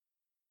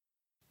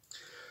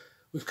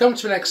We've come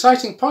to an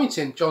exciting point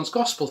in John's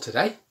Gospel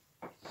today.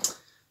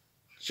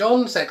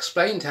 John's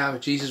explained how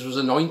Jesus was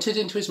anointed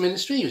into his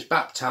ministry. He was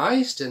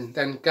baptised and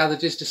then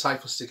gathered his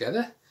disciples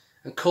together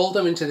and called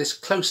them into this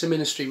closer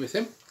ministry with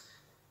him.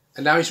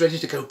 And now he's ready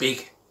to go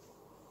big.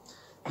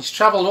 He's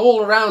travelled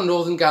all around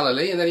northern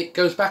Galilee and then he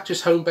goes back to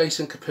his home base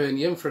in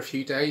Capernaum for a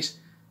few days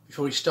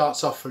before he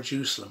starts off for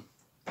Jerusalem,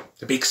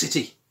 the big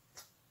city.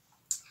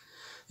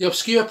 The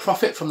obscure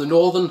prophet from the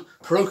northern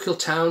parochial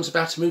town is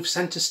about to move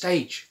centre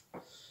stage.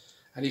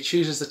 And he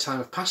chooses the time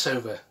of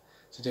Passover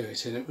to do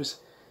it. And it was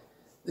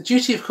the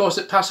duty, of course,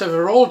 at Passover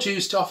for all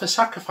Jews to offer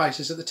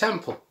sacrifices at the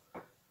temple.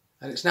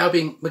 And it's now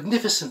being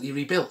magnificently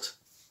rebuilt.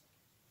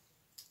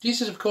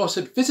 Jesus, of course,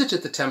 had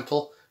visited the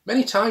temple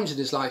many times in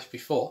his life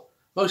before.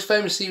 Most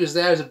famously, he was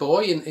there as a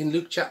boy in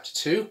Luke chapter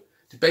 2,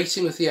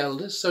 debating with the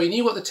elders. So he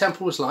knew what the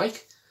temple was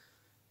like.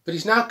 But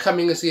he's now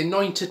coming as the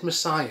anointed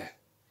Messiah,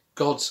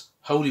 God's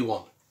Holy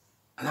One.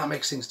 And that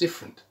makes things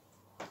different.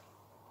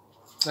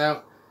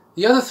 Now,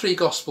 the other three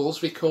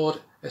Gospels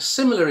record a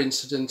similar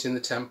incident in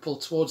the temple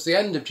towards the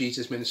end of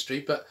Jesus'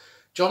 ministry, but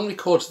John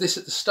records this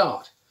at the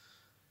start,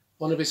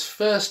 one of his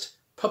first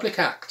public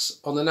acts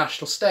on the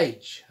national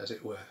stage, as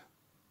it were.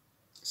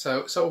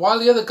 So while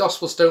the other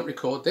Gospels don't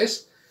record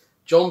this,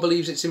 John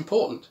believes it's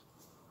important.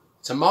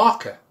 It's a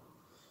marker.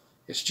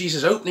 It's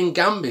Jesus' opening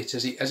gambit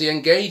as he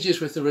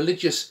engages with the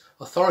religious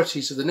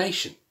authorities of the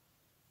nation.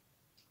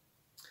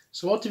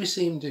 So what do we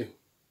see him do?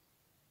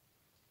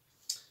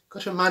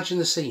 Got to imagine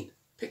the scene.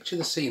 Picture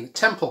the scene. The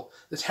temple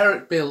that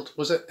Herod built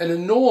was an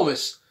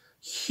enormous,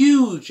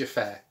 huge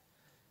affair.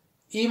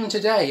 Even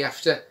today,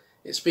 after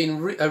it's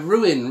been a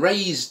ruin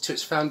razed to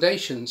its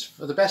foundations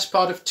for the best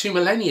part of 2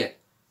 millennia,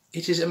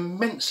 it is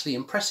immensely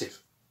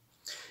impressive.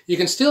 You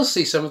can still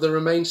see some of the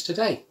remains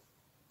today.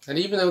 And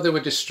even though they were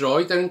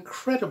destroyed, they're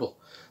incredible.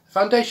 The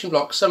foundation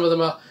blocks, some of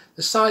them are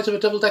the size of a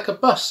double-decker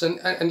bus,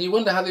 and you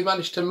wonder how they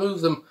managed to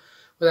move them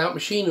without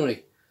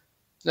machinery.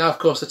 Now, of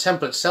course, the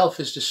temple itself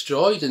is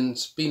destroyed and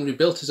it's been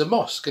rebuilt as a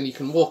mosque, and you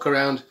can walk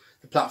around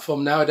the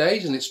platform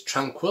nowadays and it's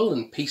tranquil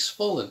and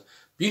peaceful and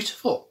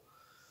beautiful.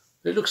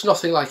 But it looks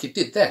nothing like it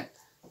did then.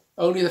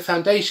 Only the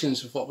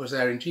foundations of what was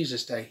there in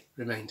Jesus' day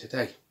remain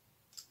today.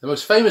 The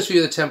most famous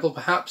view of the temple,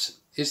 perhaps,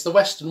 is the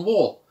western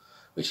wall,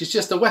 which is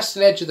just the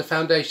western edge of the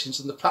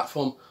foundations and the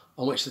platform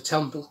on which the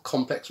temple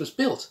complex was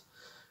built.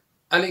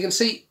 And you can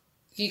see,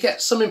 you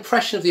get some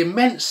impression of the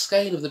immense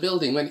scale of the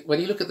building when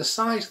you look at the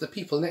size of the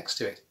people next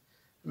to it.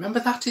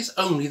 Remember, that is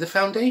only the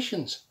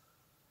foundations.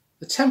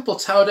 The temple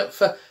towered up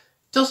for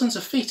dozens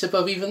of feet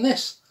above even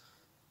this.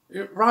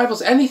 It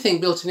rivals anything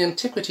built in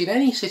antiquity in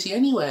any city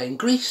anywhere, in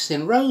Greece,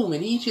 in Rome,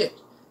 in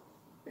Egypt.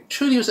 It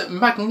truly was a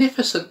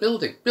magnificent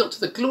building, built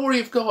to the glory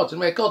of God and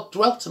where God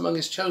dwelt among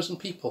his chosen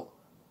people.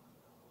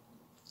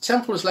 The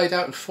temple was laid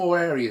out in 4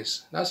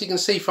 areas. And as you can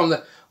see from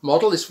the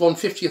model, this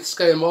 1/50th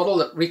scale model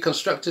that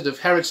reconstructed of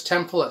Herod's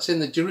temple that's in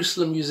the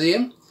Jerusalem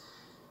Museum,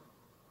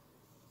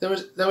 There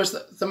was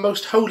the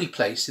most holy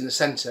place in the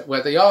centre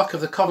where the Ark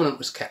of the Covenant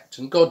was kept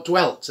and God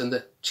dwelt, and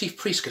the chief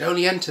priest could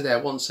only enter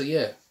there once a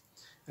year.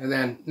 And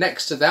then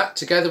next to that,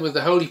 together with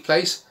the holy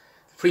place,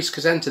 the priest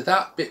could enter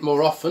that bit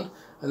more often,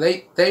 and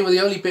they were the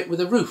only bit with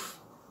a roof.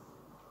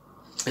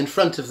 In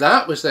front of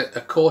that was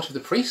a court of the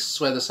priests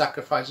where the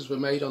sacrifices were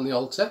made on the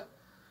altar.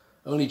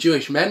 Only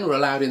Jewish men were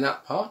allowed in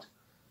that part.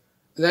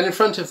 And then in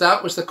front of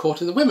that was the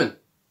court of the women.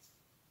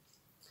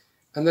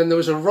 And then there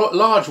was a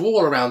large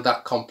wall around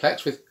that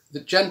complex with the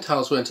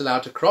Gentiles weren't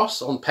allowed to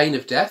cross on pain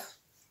of death.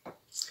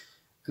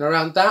 And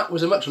around that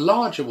was a much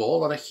larger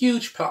wall on a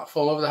huge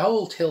platform over the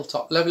whole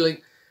hilltop,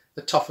 levelling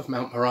the top of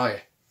Mount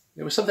Moriah.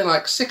 It was something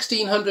like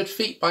 1,600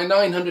 feet by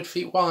 900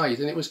 feet wide,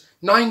 and it was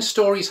 9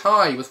 stories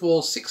high with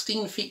walls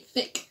 16 feet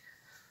thick.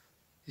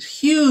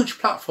 This huge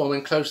platform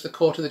enclosed the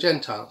court of the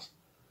Gentiles,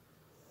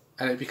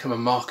 and it had become a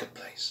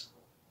marketplace.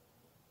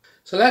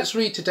 So let's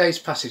read today's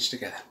passage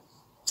together.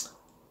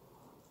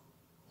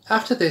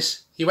 After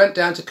this, he went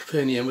down to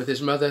Capernaum with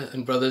his mother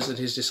and brothers and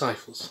his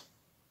disciples.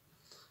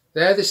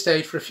 There they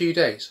stayed for a few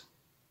days.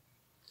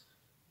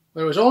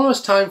 When it was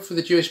almost time for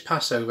the Jewish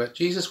Passover,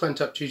 Jesus went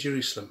up to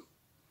Jerusalem.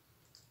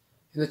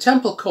 In the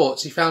temple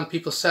courts he found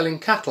people selling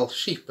cattle,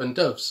 sheep and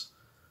doves,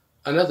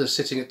 and others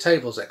sitting at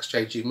tables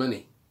exchanging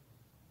money.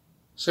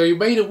 So he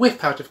made a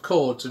whip out of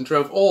cords and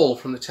drove all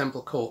from the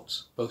temple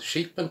courts, both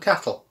sheep and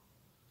cattle.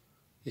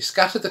 He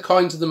scattered the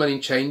coins of the money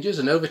changers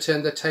and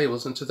overturned their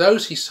tables, and to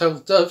those he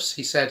sold doves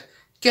he said,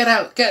 "Get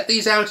out, get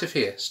these out of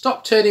here.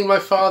 Stop turning my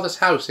Father's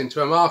house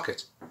into a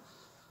market."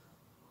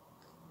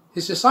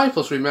 His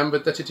disciples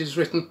remembered that it is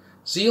written,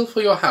 "Zeal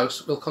for your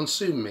house will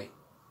consume me."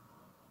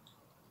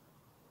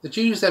 The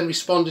Jews then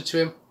responded to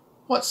him,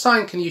 "What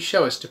sign can you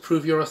show us to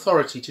prove your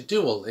authority to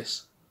do all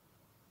this?"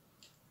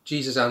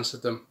 Jesus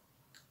answered them,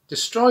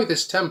 "Destroy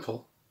this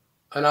temple,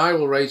 and I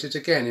will raise it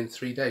again in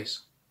 3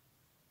 days."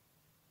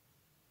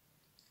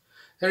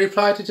 They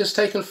replied, "It has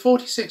taken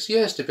 46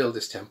 years to build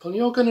this temple, and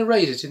you're going to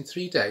raise it in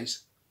 3 days?"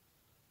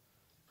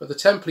 But the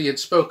temple he had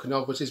spoken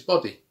of was his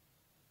body.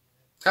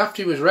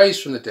 After he was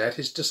raised from the dead,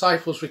 his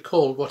disciples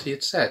recalled what he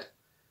had said.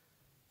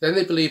 Then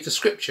they believed the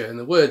scripture and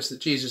the words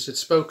that Jesus had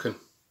spoken.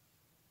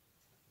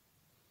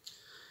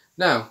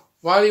 Now,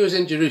 while he was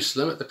in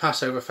Jerusalem at the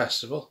Passover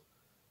festival,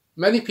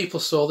 many people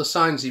saw the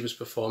signs he was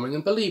performing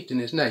and believed in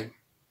his name.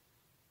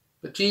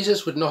 But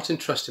Jesus would not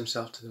entrust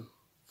himself to them,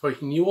 for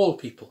he knew all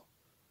people.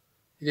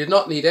 He did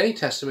not need any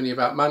testimony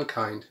about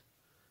mankind,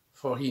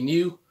 for he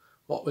knew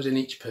what was in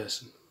each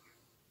person.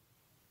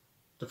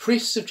 The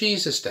priests of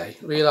Jesus' day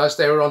realised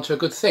they were onto a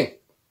good thing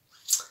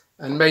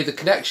and made the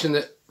connection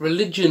that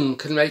religion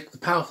can make the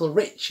powerful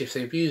rich if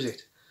they abuse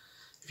it.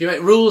 If you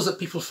make rules that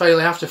people feel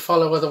they have to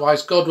follow,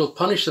 otherwise God will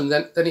punish them,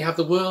 then you have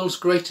the world's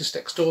greatest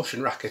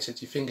extortion racket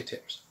at your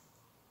fingertips.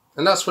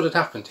 And that's what had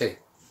happened here.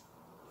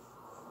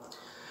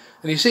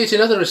 And you see it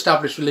in other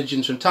established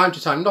religions from time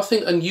to time.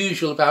 Nothing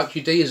unusual about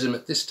Judaism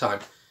at this time.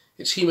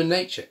 It's human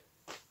nature.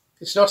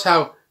 It's not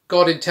how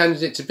God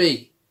intended it to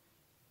be.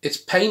 It's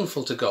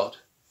painful to God,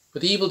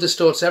 but evil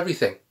distorts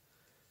everything.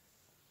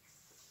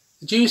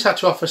 The Jews had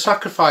to offer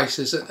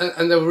sacrifices,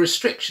 and there were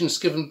restrictions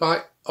given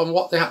on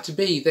what they had to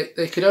be.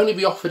 They could only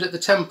be offered at the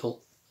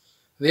temple.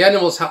 The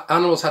animals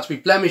had to be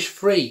blemish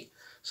free,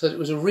 so that it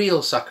was a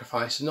real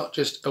sacrifice and not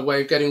just a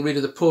way of getting rid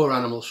of the poor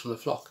animals from the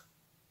flock.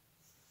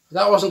 But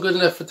that wasn't good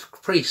enough for the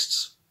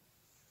priests.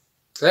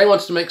 They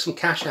wanted to make some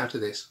cash out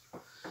of this.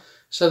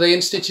 So they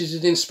instituted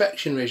an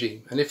inspection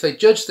regime, and if they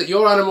judged that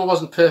your animal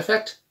wasn't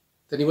perfect,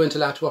 then you weren't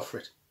allowed to offer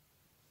it.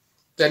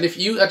 Then if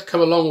you had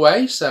come a long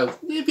way, so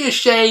it'd be a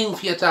shame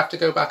for you to have to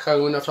go back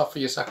home and not offer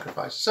your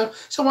sacrifice. So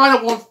why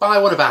not buy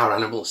one of our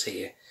animals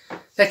here?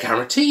 They're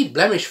guaranteed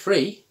blemish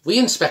free. We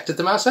inspected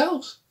them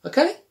ourselves,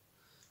 okay?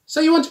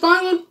 So you want to buy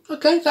one?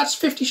 Okay, that's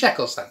 50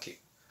 shekels, thank you.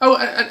 Oh,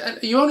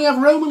 and you only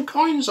have Roman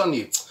coins on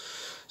you.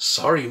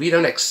 Sorry, we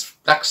don't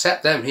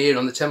accept them here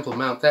on the Temple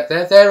Mount.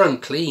 They're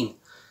unclean.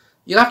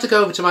 You'll have to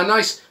go over to my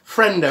nice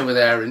friend over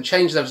there and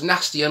change those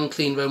nasty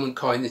unclean Roman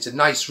coins into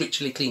nice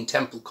richly clean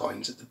temple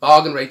coins at the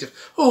bargain rate of,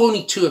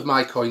 only 2 of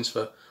my coins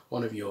for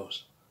 1 of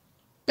yours.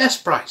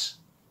 Best price.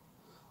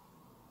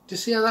 Do you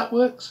see how that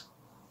works?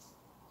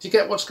 Do you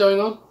get what's going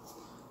on?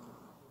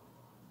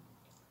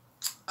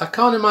 I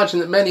can't imagine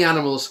that many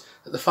animals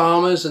that the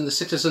farmers and the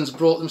citizens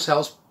brought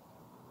themselves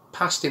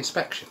passed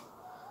inspection.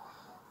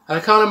 And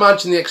I can't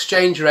imagine the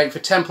exchange rate for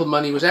temple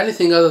money was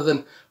anything other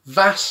than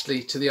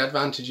vastly to the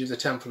advantage of the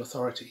temple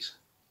authorities.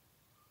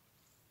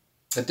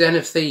 A den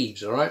of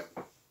thieves, all right?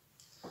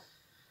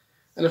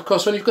 And of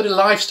course, when you've got a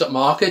livestock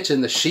market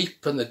and the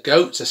sheep and the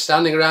goats are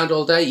standing around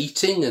all day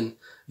eating and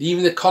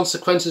leaving the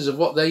consequences of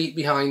what they eat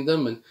behind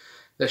them, and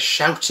they're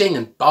shouting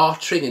and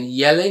bartering and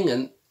yelling,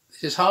 and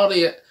it is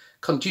hardly a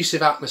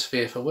conducive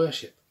atmosphere for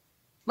worship.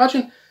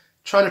 Imagine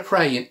trying to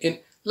pray in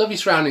lovely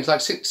surroundings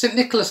like St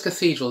Nicholas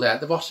Cathedral there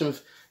at the bottom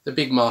of the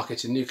big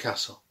market in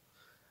Newcastle.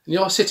 And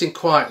you're sitting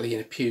quietly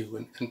in a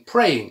pew and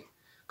praying,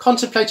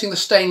 contemplating the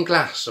stained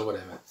glass or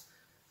whatever.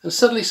 And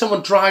suddenly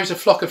someone drives a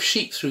flock of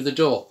sheep through the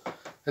door.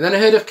 And then a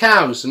herd of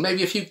cows and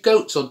maybe a few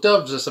goats or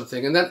doves or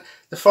something. And then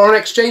the foreign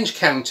exchange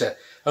counter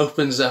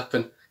opens up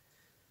and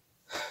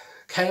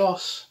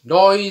chaos,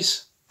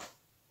 noise.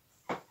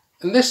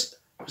 And this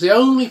was the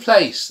only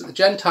place that the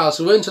Gentiles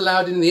who weren't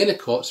allowed in the inner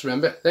courts,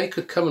 remember, they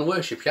could come and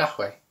worship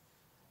Yahweh.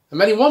 And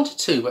many wanted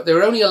to, but they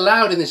were only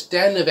allowed in this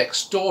den of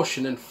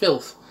extortion and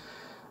filth.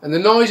 And the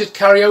noise would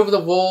carry over the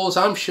walls,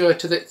 I'm sure,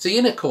 to the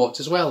inner courts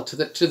as well, to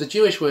the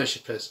Jewish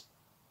worshippers.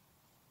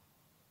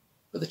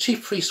 But the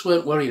chief priests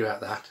weren't worried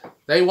about that.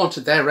 They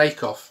wanted their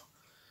rake off.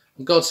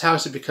 And God's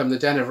house had become the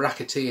den of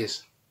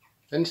racketeers.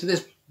 And into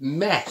this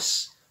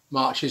mess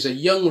marches a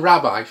young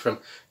rabbi from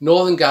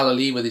northern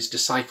Galilee with his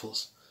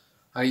disciples.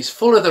 And he's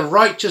full of the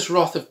righteous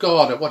wrath of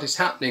God at what is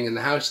happening in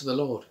the house of the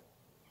Lord.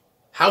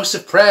 House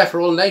of prayer for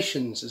all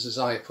nations, as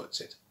Isaiah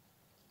puts it.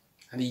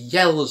 And he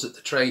yells at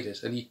the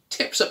traders, and he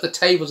tips up the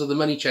tables of the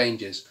money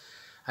changers,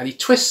 and he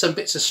twists some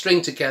bits of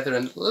string together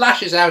and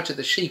lashes out at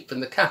the sheep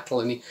and the cattle,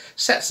 and he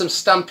sets them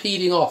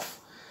stampeding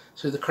off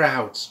through the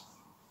crowds.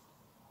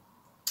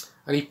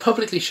 And he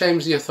publicly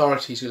shames the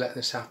authorities who let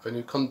this happen,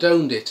 who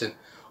condoned it and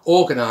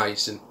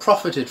organised and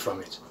profited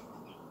from it.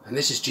 And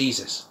this is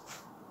Jesus.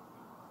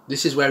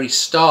 This is where he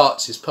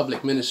starts his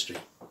public ministry.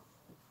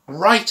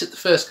 Right at the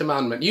first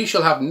commandment, you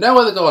shall have no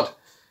other God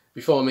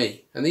before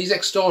me. And these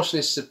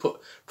extortionists have put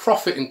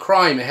profit and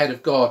crime ahead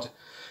of God,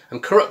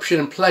 and corruption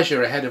and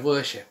pleasure ahead of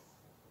worship.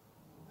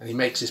 And he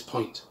makes his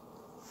point.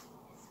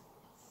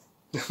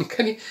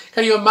 Can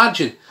you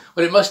imagine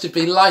what it must have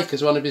been like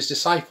as one of his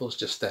disciples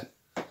just then?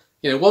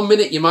 You know, 1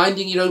 minute you're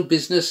minding your own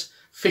business,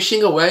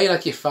 fishing away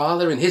like your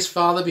father and his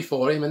father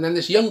before him, and then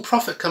this young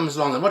prophet comes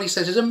along and what he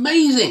says is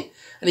amazing,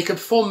 and he can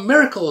perform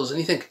miracles, and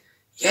you think,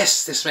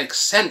 yes, this makes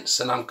sense,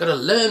 and I'm going to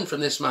learn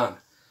from this man.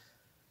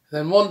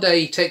 Then one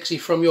day he takes you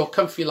from your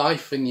comfy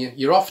life and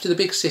you're off to the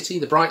big city,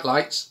 the bright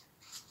lights.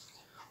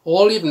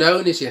 All you've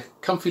known is your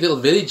comfy little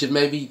village of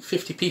maybe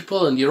 50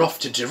 people, and you're off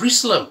to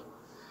Jerusalem.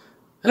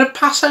 And at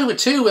Passover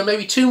too, where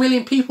maybe 2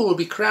 million people would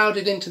be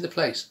crowded into the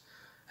place.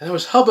 And there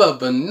was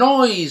hubbub and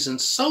noise and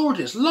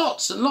soldiers,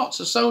 lots and lots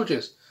of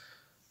soldiers.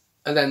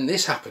 And then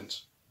this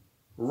happens.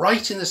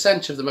 Right in the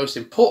centre of the most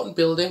important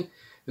building,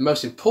 the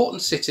most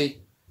important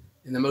city,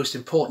 in the most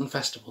important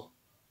festival.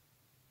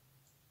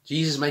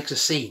 Jesus makes a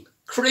scene.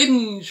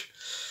 Cringe,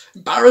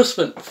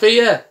 embarrassment,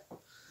 fear.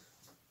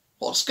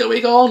 What's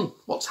going on?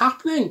 What's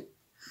happening?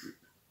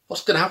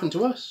 What's going to happen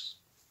to us?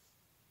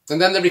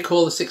 And then they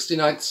recall the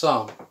 69th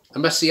Psalm, a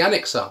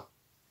messianic psalm.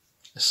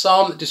 A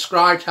psalm that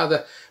described how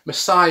the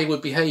Messiah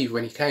would behave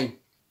when he came.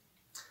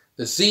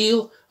 The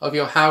zeal of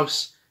your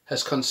house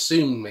has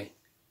consumed me,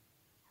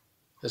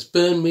 has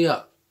burned me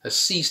up, has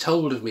seized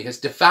hold of me, has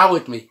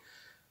devoured me,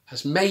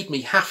 has made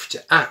me have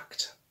to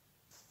act.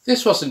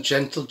 This wasn't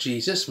gentle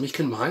Jesus, meek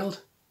and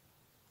mild.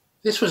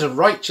 This was a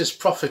righteous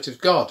prophet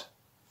of God,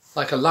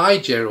 like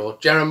Elijah or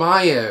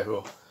Jeremiah,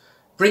 or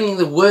bringing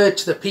the word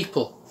to the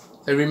people.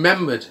 They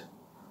remembered,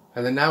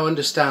 and they now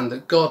understand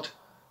that God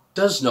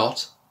does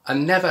not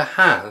and never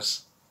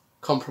has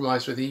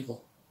compromised with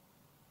evil.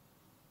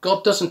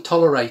 God doesn't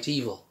tolerate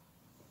evil.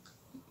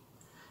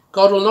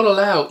 God will not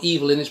allow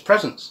evil in his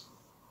presence.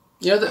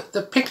 You know,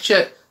 the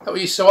picture that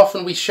we so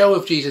often show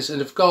of Jesus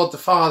and of God the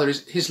Father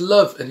is his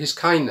love and his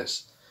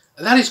kindness.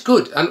 And that is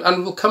good,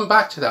 and we'll come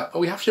back to that. But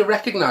we have to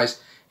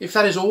recognise, if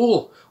that is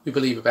all we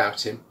believe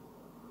about him,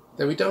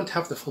 then we don't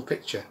have the full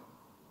picture.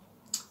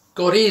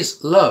 God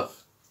is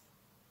love,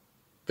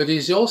 but he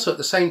is also at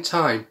the same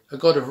time a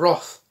God of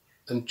wrath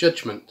and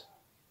judgment.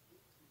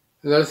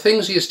 And there are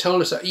things he has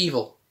told us are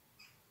evil,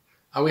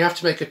 and we have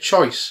to make a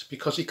choice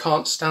because he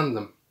can't stand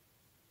them.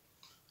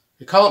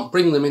 We can't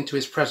bring them into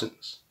his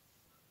presence.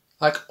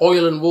 Like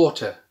oil and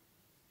water,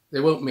 they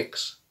won't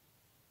mix.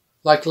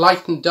 Like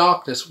light and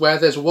darkness, where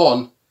there's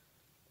one,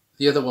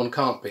 the other one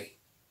can't be.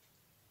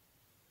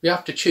 We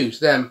have to choose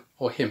them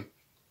or him.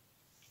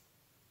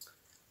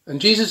 And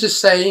Jesus is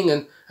saying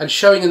and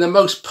showing in the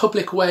most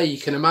public way you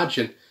can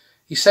imagine,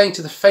 he's saying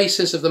to the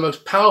faces of the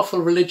most powerful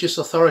religious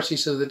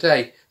authorities of the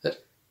day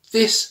that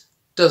this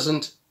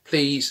doesn't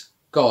please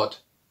God.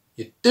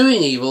 You're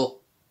doing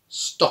evil,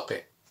 stop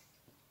it.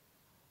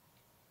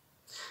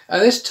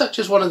 And this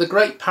touches one of the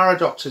great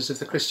paradoxes of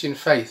the Christian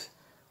faith.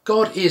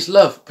 God is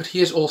love, but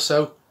he is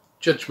also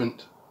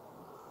judgment.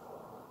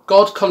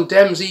 God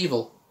condemns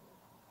evil.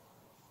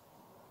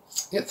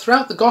 Yet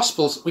throughout the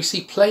Gospels we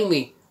see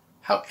plainly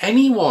how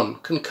anyone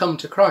can come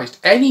to Christ.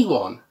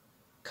 Anyone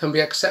can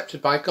be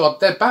accepted by God.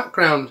 Their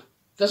background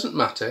doesn't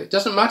matter. It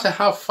doesn't matter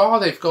how far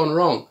they've gone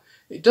wrong.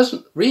 It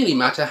doesn't really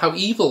matter how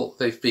evil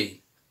they've been.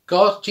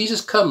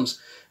 Jesus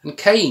comes and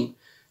came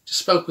to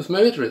spoke with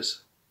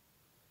murderers.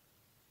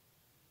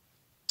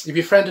 He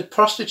befriended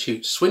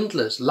prostitutes,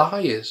 swindlers,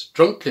 liars,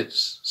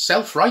 drunkards,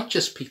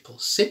 self-righteous people,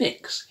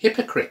 cynics,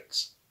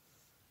 hypocrites.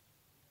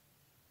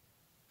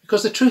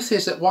 Because the truth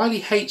is that while he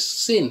hates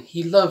sin,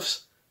 he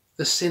loves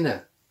the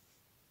sinner.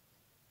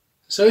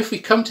 So if we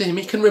come to him,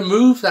 he can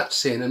remove that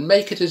sin and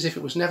make it as if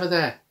it was never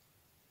there.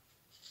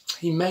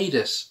 He made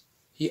us,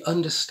 he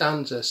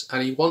understands us,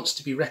 and he wants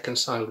to be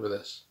reconciled with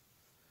us.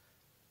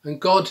 And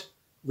God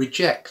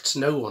rejects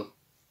no one.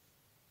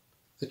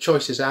 The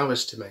choice is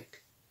ours to make.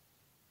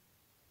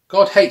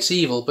 God hates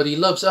evil, but he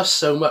loves us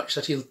so much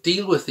that he'll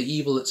deal with the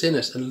evil that's in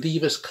us and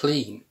leave us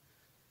clean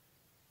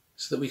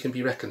so that we can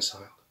be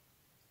reconciled.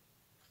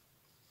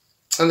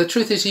 And the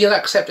truth is he'll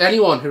accept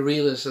anyone who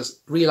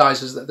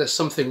realises that there's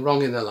something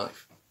wrong in their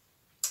life.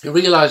 Who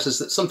realises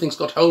that something's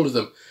got hold of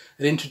them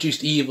and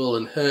introduced evil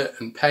and hurt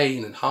and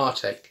pain and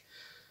heartache.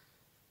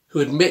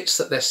 Who admits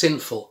that they're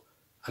sinful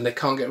and they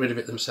can't get rid of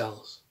it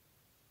themselves.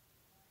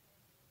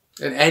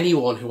 And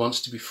anyone who wants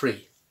to be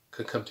free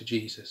can come to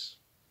Jesus.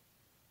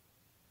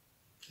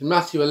 In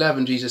Matthew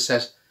 11, Jesus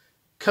says,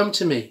 "Come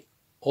to me,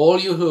 all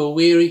you who are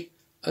weary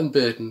and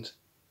burdened,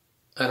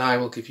 and I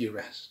will give you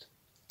rest."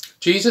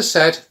 Jesus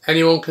said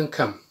anyone can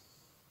come.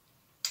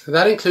 And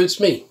that includes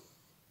me.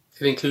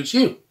 It includes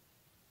you.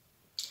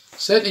 It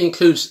certainly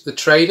includes the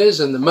traders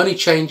and the money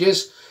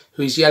changers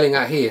who he's yelling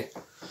at here.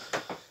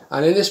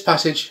 And in this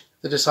passage,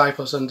 the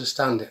disciples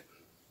understand it.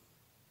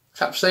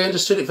 Perhaps they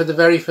understood it for the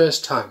very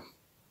first time.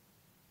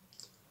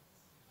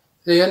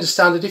 They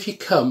understand that if you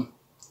come,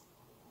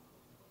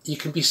 you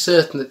can be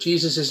certain that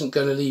Jesus isn't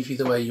going to leave you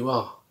the way you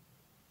are.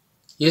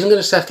 He isn't going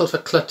to settle for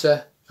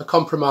clutter, for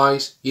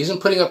compromise. He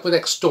isn't putting up with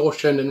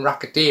extortion and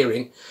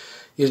racketeering.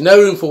 He has no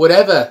room for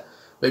whatever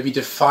may be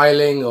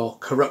defiling or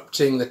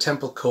corrupting the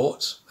temple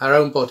courts, our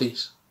own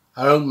bodies,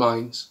 our own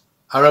minds,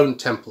 our own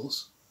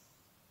temples.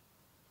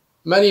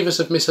 Many of us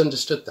have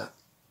misunderstood that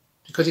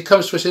because he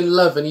comes to us in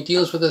love and he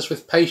deals with us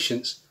with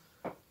patience.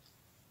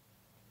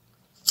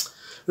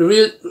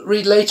 We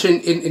read later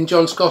in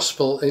John's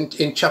Gospel,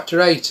 in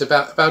chapter 8,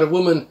 about a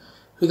woman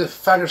who the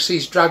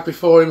Pharisees dragged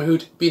before him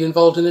who'd been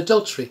involved in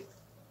adultery.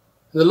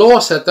 And the law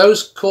said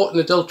those caught in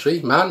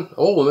adultery, man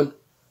or woman,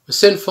 were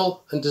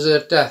sinful and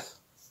deserved death.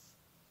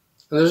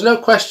 And there was no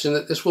question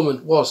that this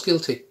woman was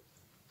guilty.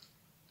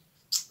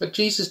 But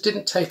Jesus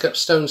didn't take up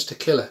stones to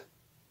kill her.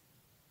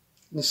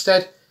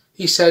 Instead,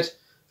 he said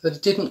that he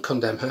didn't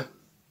condemn her,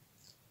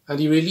 and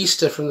he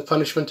released her from the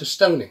punishment of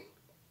stoning.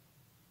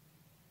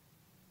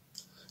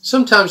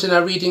 Sometimes in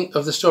our reading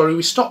of the story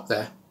we stop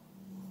there,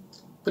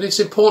 but it's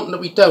important that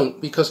we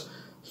don't, because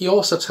he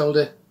also told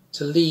her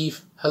to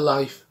leave her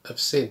life of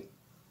sin.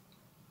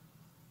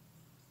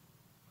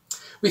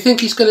 We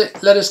think he's going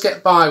to let us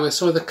get by with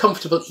some of the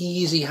comfortable,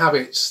 easy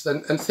habits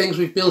and things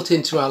we've built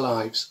into our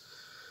lives.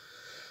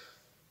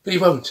 But he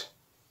won't.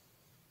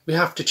 We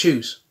have to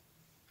choose.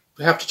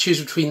 We have to choose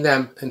between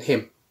them and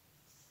him.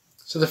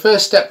 So the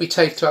first step we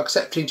take to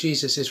accepting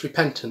Jesus is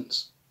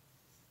repentance.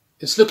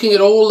 It's looking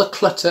at all the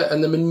clutter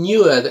and the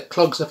manure that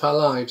clogs up our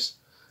lives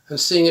and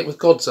seeing it with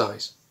God's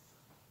eyes.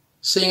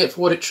 Seeing it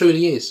for what it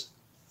truly is.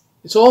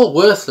 It's all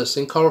worthless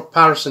in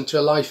comparison to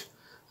a life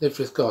lived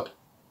with God.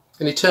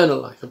 An eternal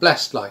life, a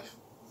blessed life.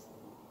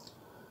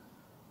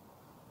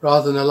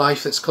 Rather than a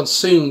life that's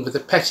consumed with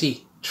the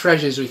petty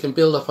treasures we can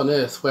build up on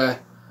earth where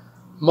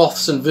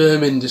moths and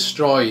vermin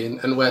destroy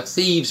and where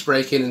thieves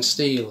break in and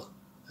steal,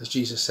 as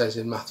Jesus says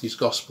in Matthew's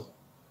Gospel.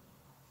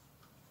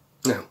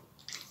 Now,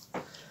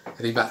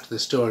 getting back to the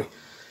story.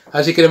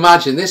 As you can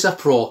imagine, this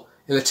uproar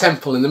in the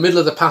temple in the middle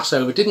of the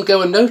Passover didn't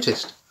go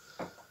unnoticed.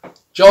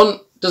 John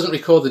doesn't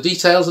record the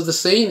details of the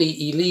scene.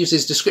 He leaves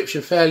his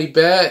description fairly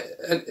bare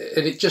and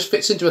it just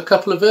fits into a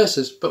couple of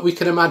verses, but we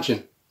can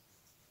imagine.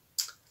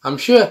 I'm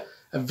sure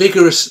a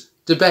vigorous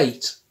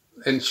debate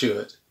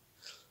ensued.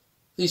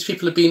 These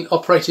people have been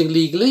operating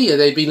legally,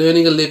 they've been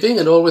earning a living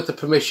and all with the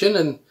permission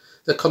and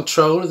the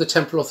control of the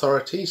temple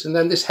authorities. And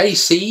then this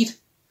hayseed,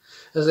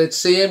 as they'd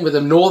see him with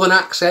a northern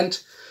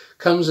accent,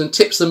 comes and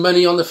tips the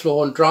money on the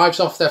floor and drives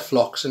off their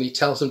flocks, and he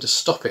tells them to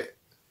stop it.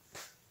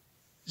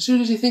 Who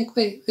does he think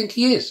they think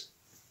he is?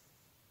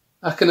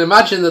 I can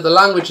imagine that the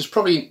language is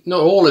probably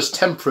not all as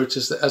temperate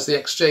as the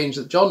exchange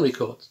that John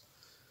records.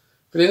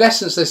 But in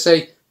essence they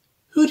say,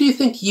 who do you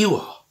think you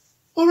are?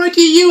 What right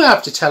do you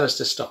have to tell us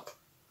to stop?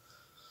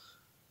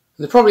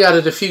 And they probably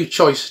added a few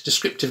choice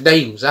descriptive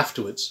names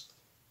afterwards.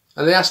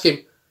 And they ask him,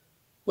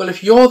 well,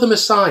 if you're the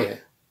Messiah,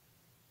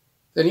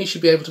 then you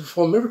should be able to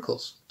perform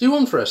miracles. Do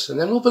one for us and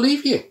then we'll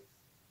believe you.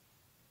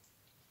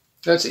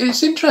 Now, it's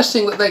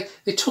interesting that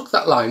they took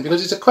that line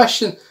because it's a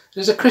question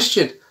that as a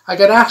Christian I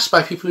get asked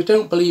by people who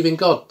don't believe in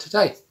God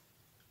today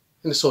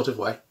in a sort of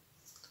way.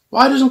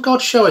 Why doesn't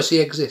God show us he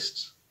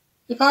exists?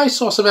 If I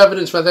saw some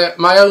evidence with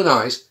my own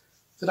eyes,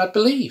 that I'd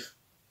believe.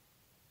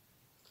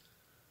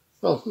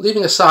 Well,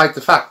 leaving aside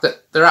the fact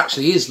that there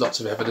actually is lots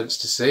of evidence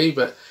to see,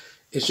 but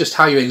it's just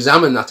how you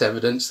examine that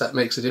evidence that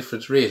makes a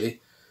difference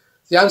really.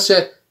 The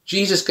answer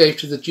Jesus gave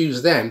to the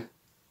Jews then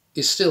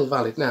is still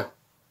valid now.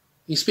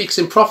 He speaks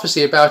in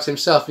prophecy about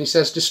himself and he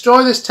says,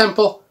 destroy this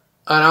temple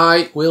and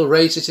I will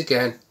raise it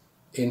again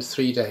in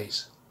 3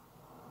 days.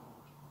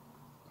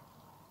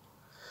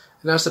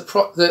 And as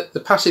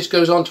the passage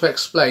goes on to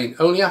explain,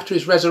 only after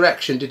his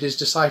resurrection did his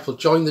disciple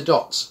join the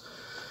dots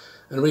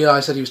and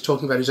realise that he was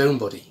talking about his own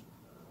body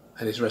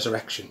and his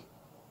resurrection.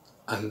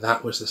 And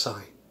that was the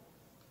sign.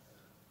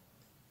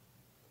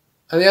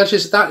 And the answer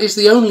is that is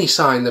the only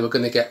sign they were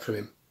going to get from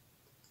him.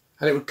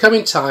 And it would come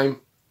in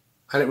time,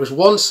 and it was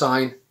one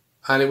sign,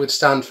 and it would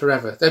stand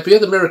forever. There'd be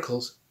other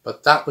miracles,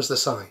 but that was the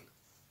sign.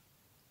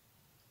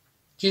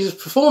 Jesus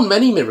performed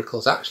many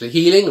miracles, actually.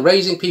 Healing,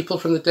 raising people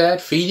from the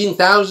dead, feeding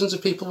thousands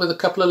of people with a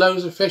couple of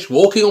loaves of fish,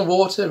 walking on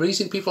water,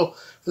 releasing people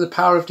from the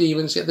power of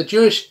demons. Yet the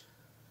Jewish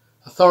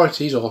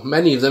authorities, or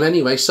many of them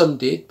anyway, some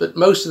did, but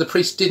most of the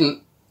priests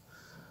didn't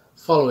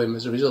follow him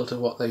as a result of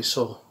what they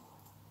saw.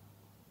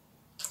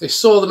 They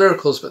saw the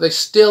miracles, but they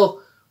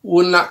still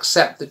wouldn't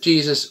accept that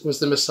Jesus was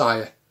the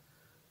Messiah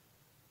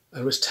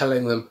and was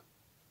telling them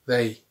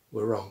they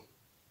were wrong.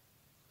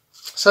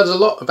 So there's a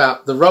lot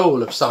about the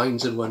role of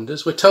signs and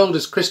wonders. We're told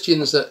as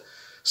Christians that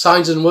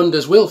signs and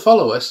wonders will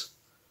follow us,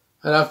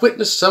 and I've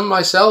witnessed some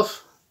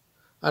myself,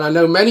 and I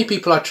know many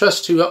people I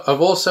trust who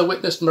have also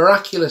witnessed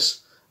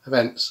miraculous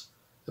events.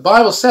 The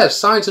Bible says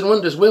signs and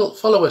wonders will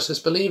follow us as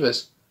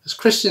believers. As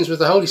Christians with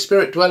the Holy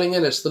Spirit dwelling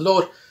in us, the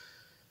Lord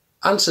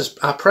answers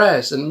our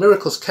prayers and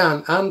miracles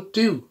can and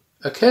do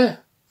occur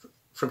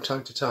from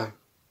time to time.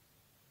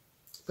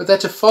 But they're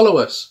to follow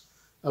us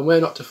and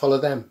we're not to follow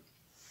them.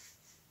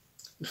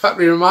 In fact,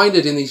 we're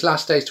reminded in these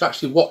last days to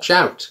actually watch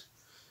out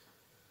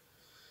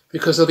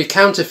because there'll be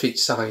counterfeit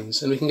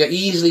signs and we can get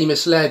easily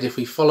misled if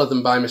we follow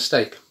them by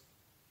mistake.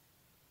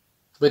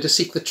 We're to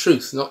seek the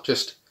truth, not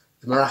just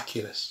the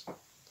miraculous.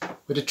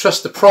 We're to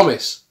trust the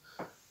promise,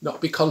 not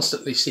be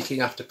constantly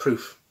seeking after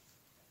proof.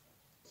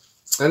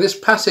 And this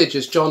passage,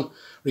 as John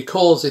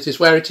recalls it, is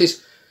where it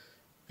is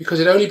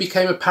because it only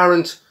became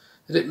apparent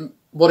that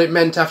what it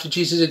meant after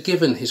Jesus had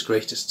given his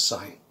greatest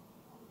sign.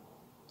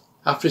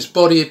 After his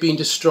body had been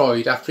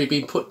destroyed, after he'd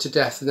been put to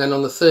death, and then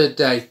on the third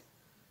day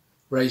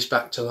raised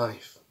back to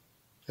life.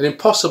 An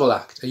impossible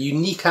act, a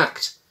unique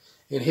act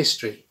in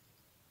history.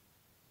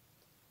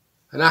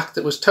 An act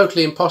that was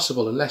totally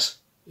impossible unless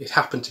it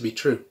happened to be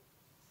true.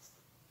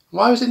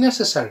 Why was it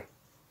necessary?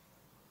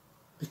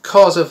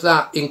 Because of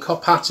that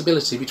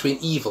incompatibility between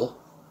evil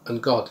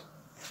and God.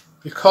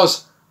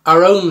 Because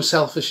our own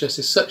selfishness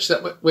is such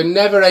that we're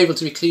never able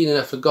to be clean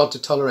enough for God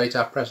to tolerate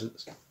our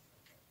presence.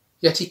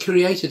 Yet he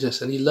created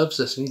us and he loves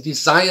us and he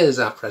desires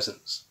our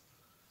presence.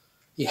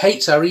 He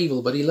hates our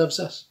evil, but he loves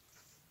us.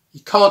 He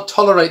can't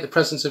tolerate the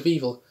presence of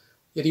evil,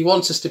 yet he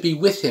wants us to be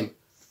with him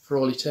for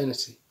all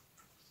eternity.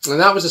 And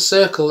that was a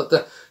circle that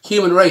the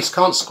human race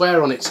can't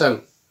square on its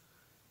own.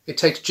 It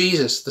takes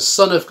Jesus, the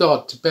Son of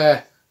God, to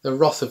bear the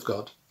wrath of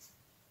God.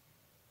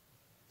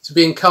 To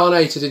be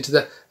incarnated into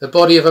the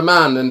body of a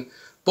man and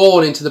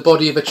born into the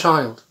body of a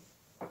child.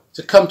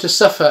 To come to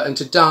suffer and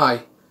to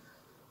die,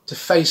 to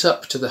face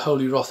up to the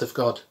holy wrath of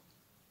God.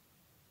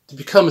 To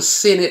become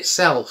sin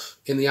itself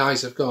in the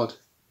eyes of God.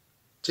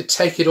 To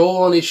take it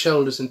all on his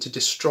shoulders and to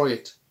destroy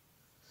it.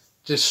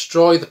 To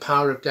destroy the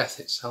power of death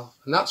itself.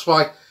 And that's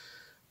why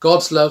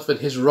God's love and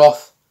his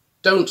wrath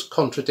don't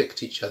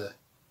contradict each other.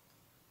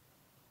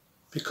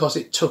 Because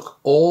it took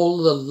all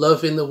the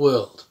love in the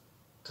world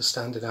to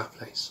stand in our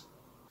place.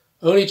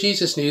 Only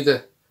Jesus knew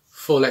the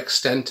full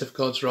extent of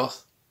God's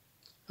wrath.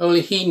 Only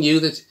he knew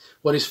that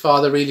what his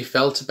Father really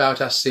felt about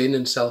our sin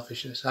and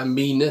selfishness, our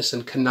meanness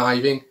and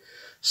conniving,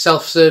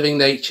 self-serving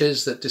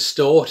natures that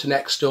distort and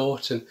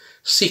extort and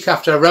seek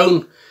after our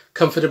own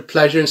comfort and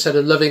pleasure instead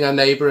of loving our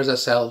neighbour as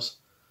ourselves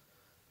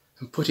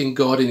and putting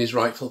God in his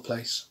rightful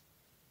place.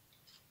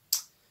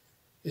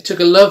 It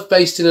took a love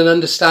based in an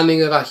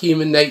understanding of our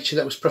human nature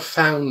that was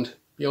profound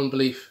beyond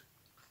belief.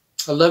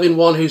 A love in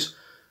one whose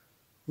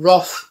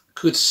wrath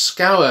could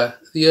scour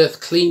the earth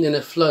clean in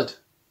a flood,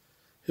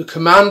 who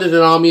commanded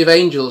an army of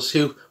angels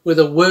who, with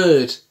a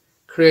word,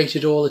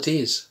 created all that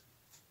is,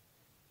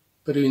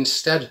 but who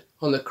instead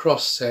on the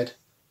cross said,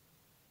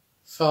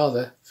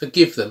 Father,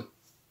 forgive them,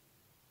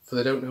 for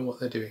they don't know what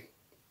they're doing.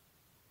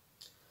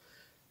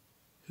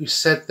 Who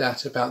said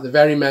that about the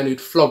very men who'd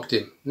flogged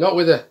him, not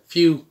with a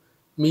few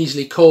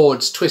measly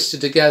cords twisted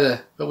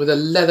together, but with a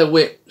leather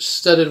whip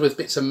studded with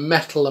bits of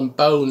metal and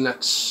bone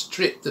that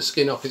stripped the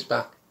skin off his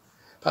back.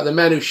 About the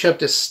men who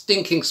shoved a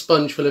stinking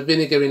sponge full of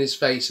vinegar in his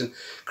face and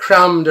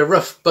crammed a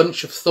rough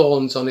bunch of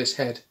thorns on his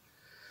head.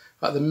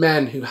 About the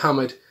men who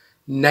hammered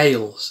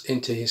nails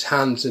into his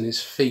hands and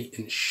his feet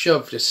and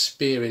shoved a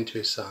spear into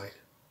his side.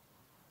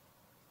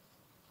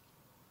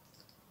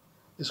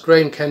 As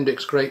Graham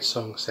Kendrick's great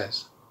song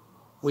says,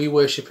 we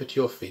worship at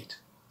your feet,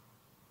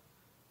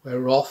 where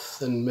wrath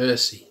and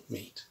mercy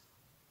meet,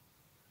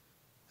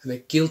 and a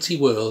guilty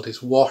world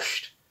is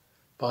washed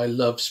by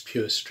love's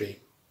pure stream.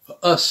 For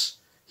us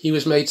he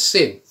was made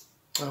sin,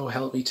 oh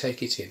help me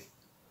take it in.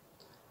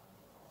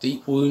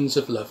 Deep wounds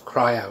of love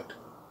cry out,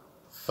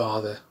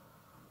 Father,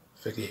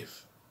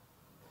 forgive.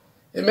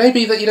 It may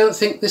be that you don't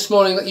think this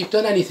morning that you've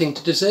done anything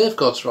to deserve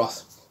God's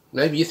wrath.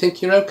 Maybe you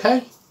think you're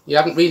okay, you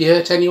haven't really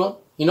hurt anyone,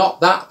 you're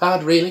not that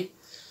bad really.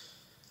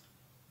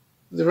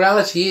 The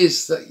reality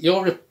is that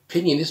your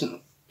opinion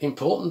isn't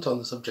important on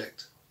the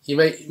subject. You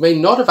may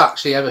not have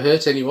actually ever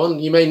hurt anyone.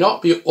 You may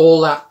not be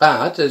all that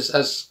bad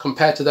as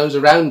compared to those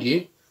around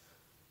you,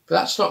 but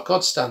that's not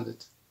God's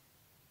standard.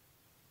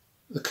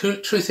 The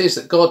truth is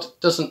that God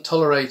doesn't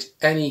tolerate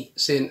any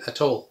sin at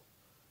all.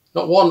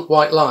 Not one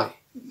white lie,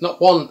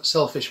 not one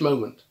selfish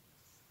moment.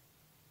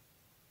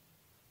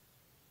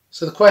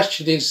 So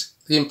the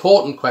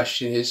important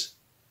question is,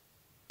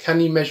 can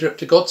you measure up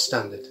to God's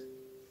standard?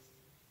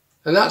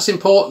 And that's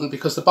important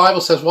because the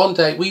Bible says one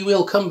day we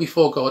will come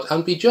before God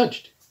and be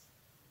judged.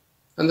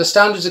 And the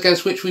standards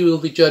against which we will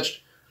be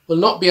judged will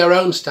not be our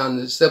own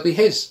standards, they'll be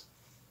his.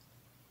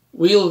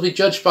 We will be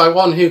judged by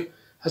one who,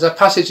 as our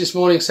passage this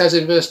morning says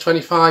in verse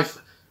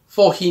 25,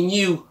 for he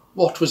knew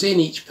what was in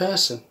each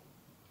person.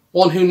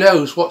 One who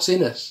knows what's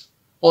in us.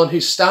 One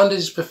whose standard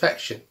is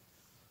perfection.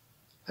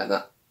 Let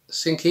that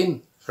sink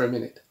in for a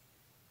minute.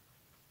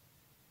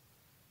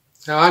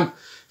 Now I'm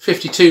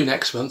 52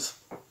 next month.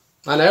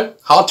 I know,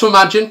 hard to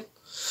imagine.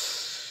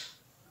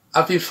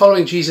 I've been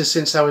following Jesus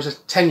since I was a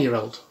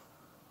 10-year-old.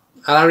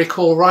 And I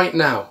recall right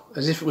now,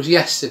 as if it was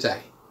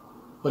yesterday,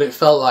 what it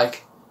felt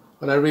like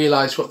when I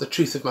realised what the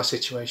truth of my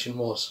situation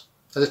was.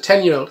 As a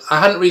 10-year-old, I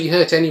hadn't really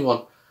hurt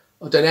anyone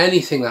or done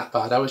anything that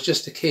bad. I was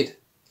just a kid.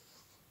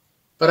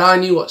 But I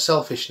knew what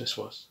selfishness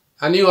was.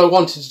 I knew I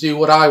wanted to do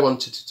what I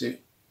wanted to do.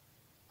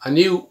 I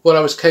knew what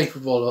I was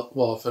capable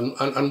of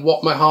and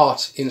what my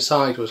heart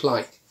inside was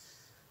like.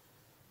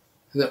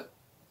 And that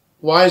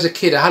why as a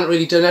kid I hadn't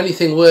really done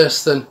anything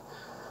worse than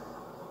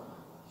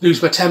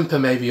lose my temper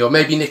maybe, or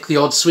maybe nick the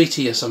odd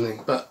sweetie or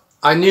something. But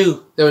I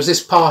knew there was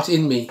this part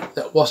in me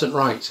that wasn't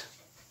right.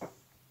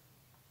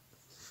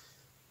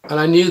 And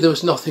I knew there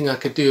was nothing I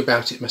could do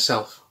about it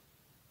myself.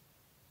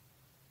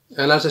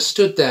 And as I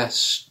stood there,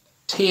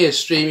 tears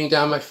streaming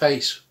down my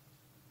face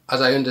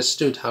as I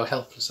understood how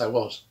helpless I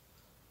was.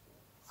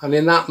 And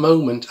in that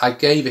moment, I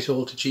gave it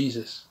all to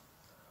Jesus.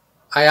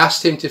 I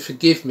asked him to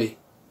forgive me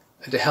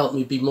and to help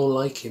me be more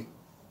like him.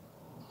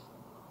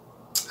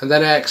 And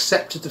then I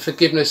accepted the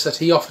forgiveness that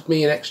he offered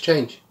me in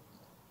exchange.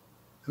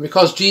 And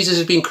because Jesus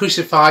had been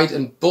crucified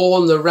and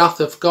borne the wrath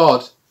of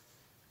God,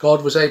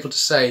 God was able to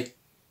say,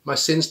 my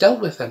sins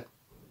dealt with then.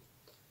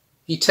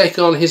 He'd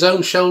taken on his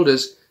own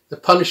shoulders the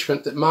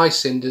punishment that my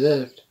sin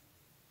deserved.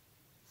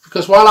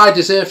 Because while I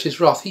deserved his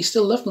wrath, he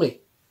still loved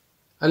me.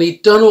 And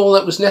he'd done all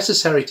that was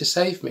necessary to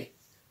save me.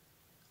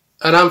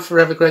 And I'm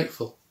forever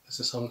grateful, as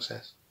the song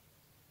says.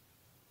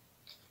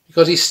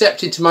 Because he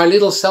stepped into my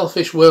little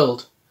selfish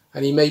world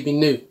and he made me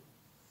new.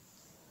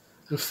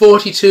 And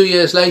 42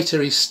 years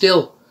later, he's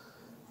still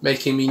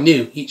making me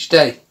new each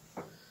day.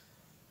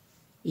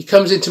 He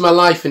comes into my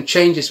life and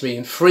changes me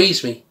and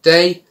frees me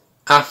day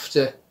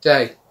after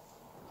day.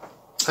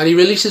 And he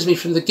releases me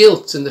from the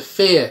guilt and the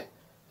fear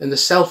and the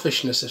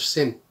selfishness of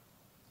sin.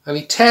 And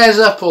he tears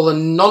up all the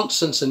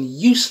nonsense and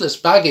useless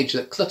baggage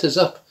that clutters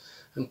up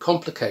and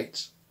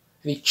complicates.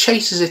 And he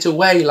chases it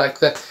away like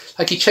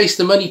he chased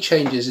the money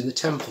changers in the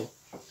temple.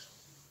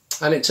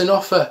 And it's an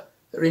offer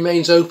that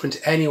remains open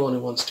to anyone who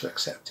wants to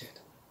accept it.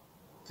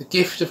 The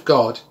gift of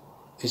God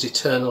is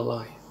eternal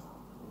life.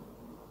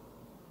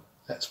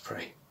 Let's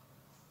pray.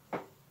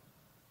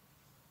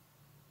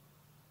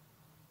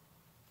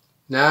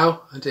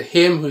 Now, unto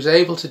him who is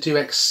able to do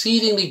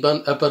exceedingly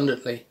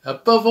abundantly,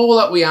 above all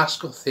that we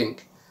ask or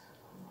think,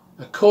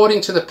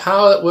 according to the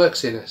power that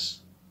works in us,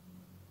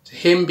 to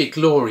him be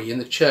glory in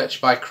the church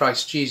by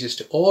Christ Jesus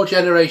to all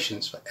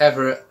generations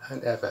forever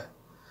and ever.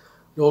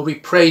 Lord, we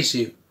praise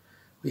you.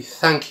 We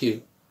thank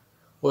you.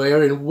 We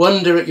are in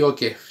wonder at your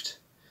gift.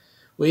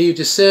 We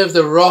deserve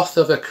the wrath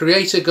of a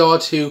creator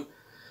God who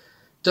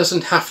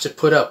doesn't have to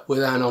put up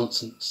with our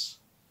nonsense,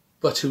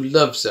 but who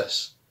loves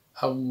us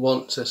and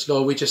wants us.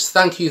 Lord, we just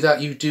thank you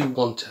that you do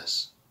want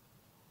us.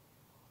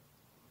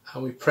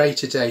 And we pray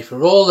today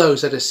for all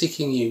those that are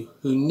seeking you,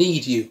 who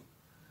need you,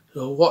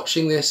 who are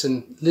watching this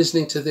and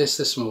listening to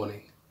this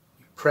morning.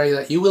 We pray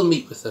that you will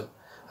meet with them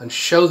and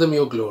show them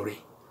your glory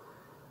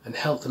and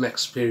help them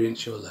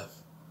experience your love.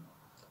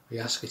 We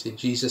ask it in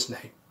Jesus'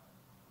 name.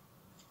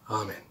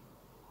 Amen.